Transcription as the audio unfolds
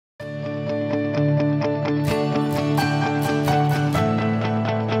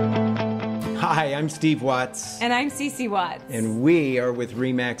I'm Steve Watts. And I'm Ceci Watts. And we are with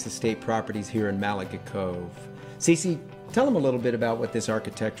Remax Estate Properties here in Malaga Cove. Ceci, tell them a little bit about what this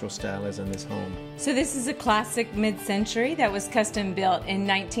architectural style is in this home. So this is a classic mid-century that was custom built in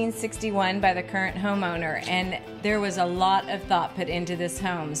 1961 by the current homeowner, and there was a lot of thought put into this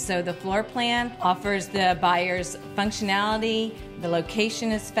home. So the floor plan offers the buyers functionality, the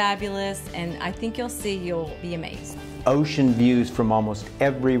location is fabulous, and I think you'll be amazed. Ocean views from almost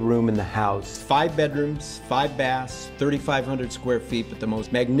every room in the house. 5 bedrooms, 5 baths, 3,500 square feet, but the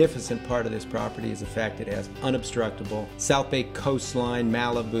most magnificent part of this property is the fact it has unobstructable South Bay coastline,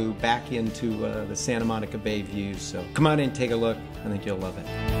 Malibu, back into the Santa Monica Bay views. So come on in and take a look. I think you'll love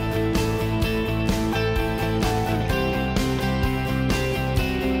it.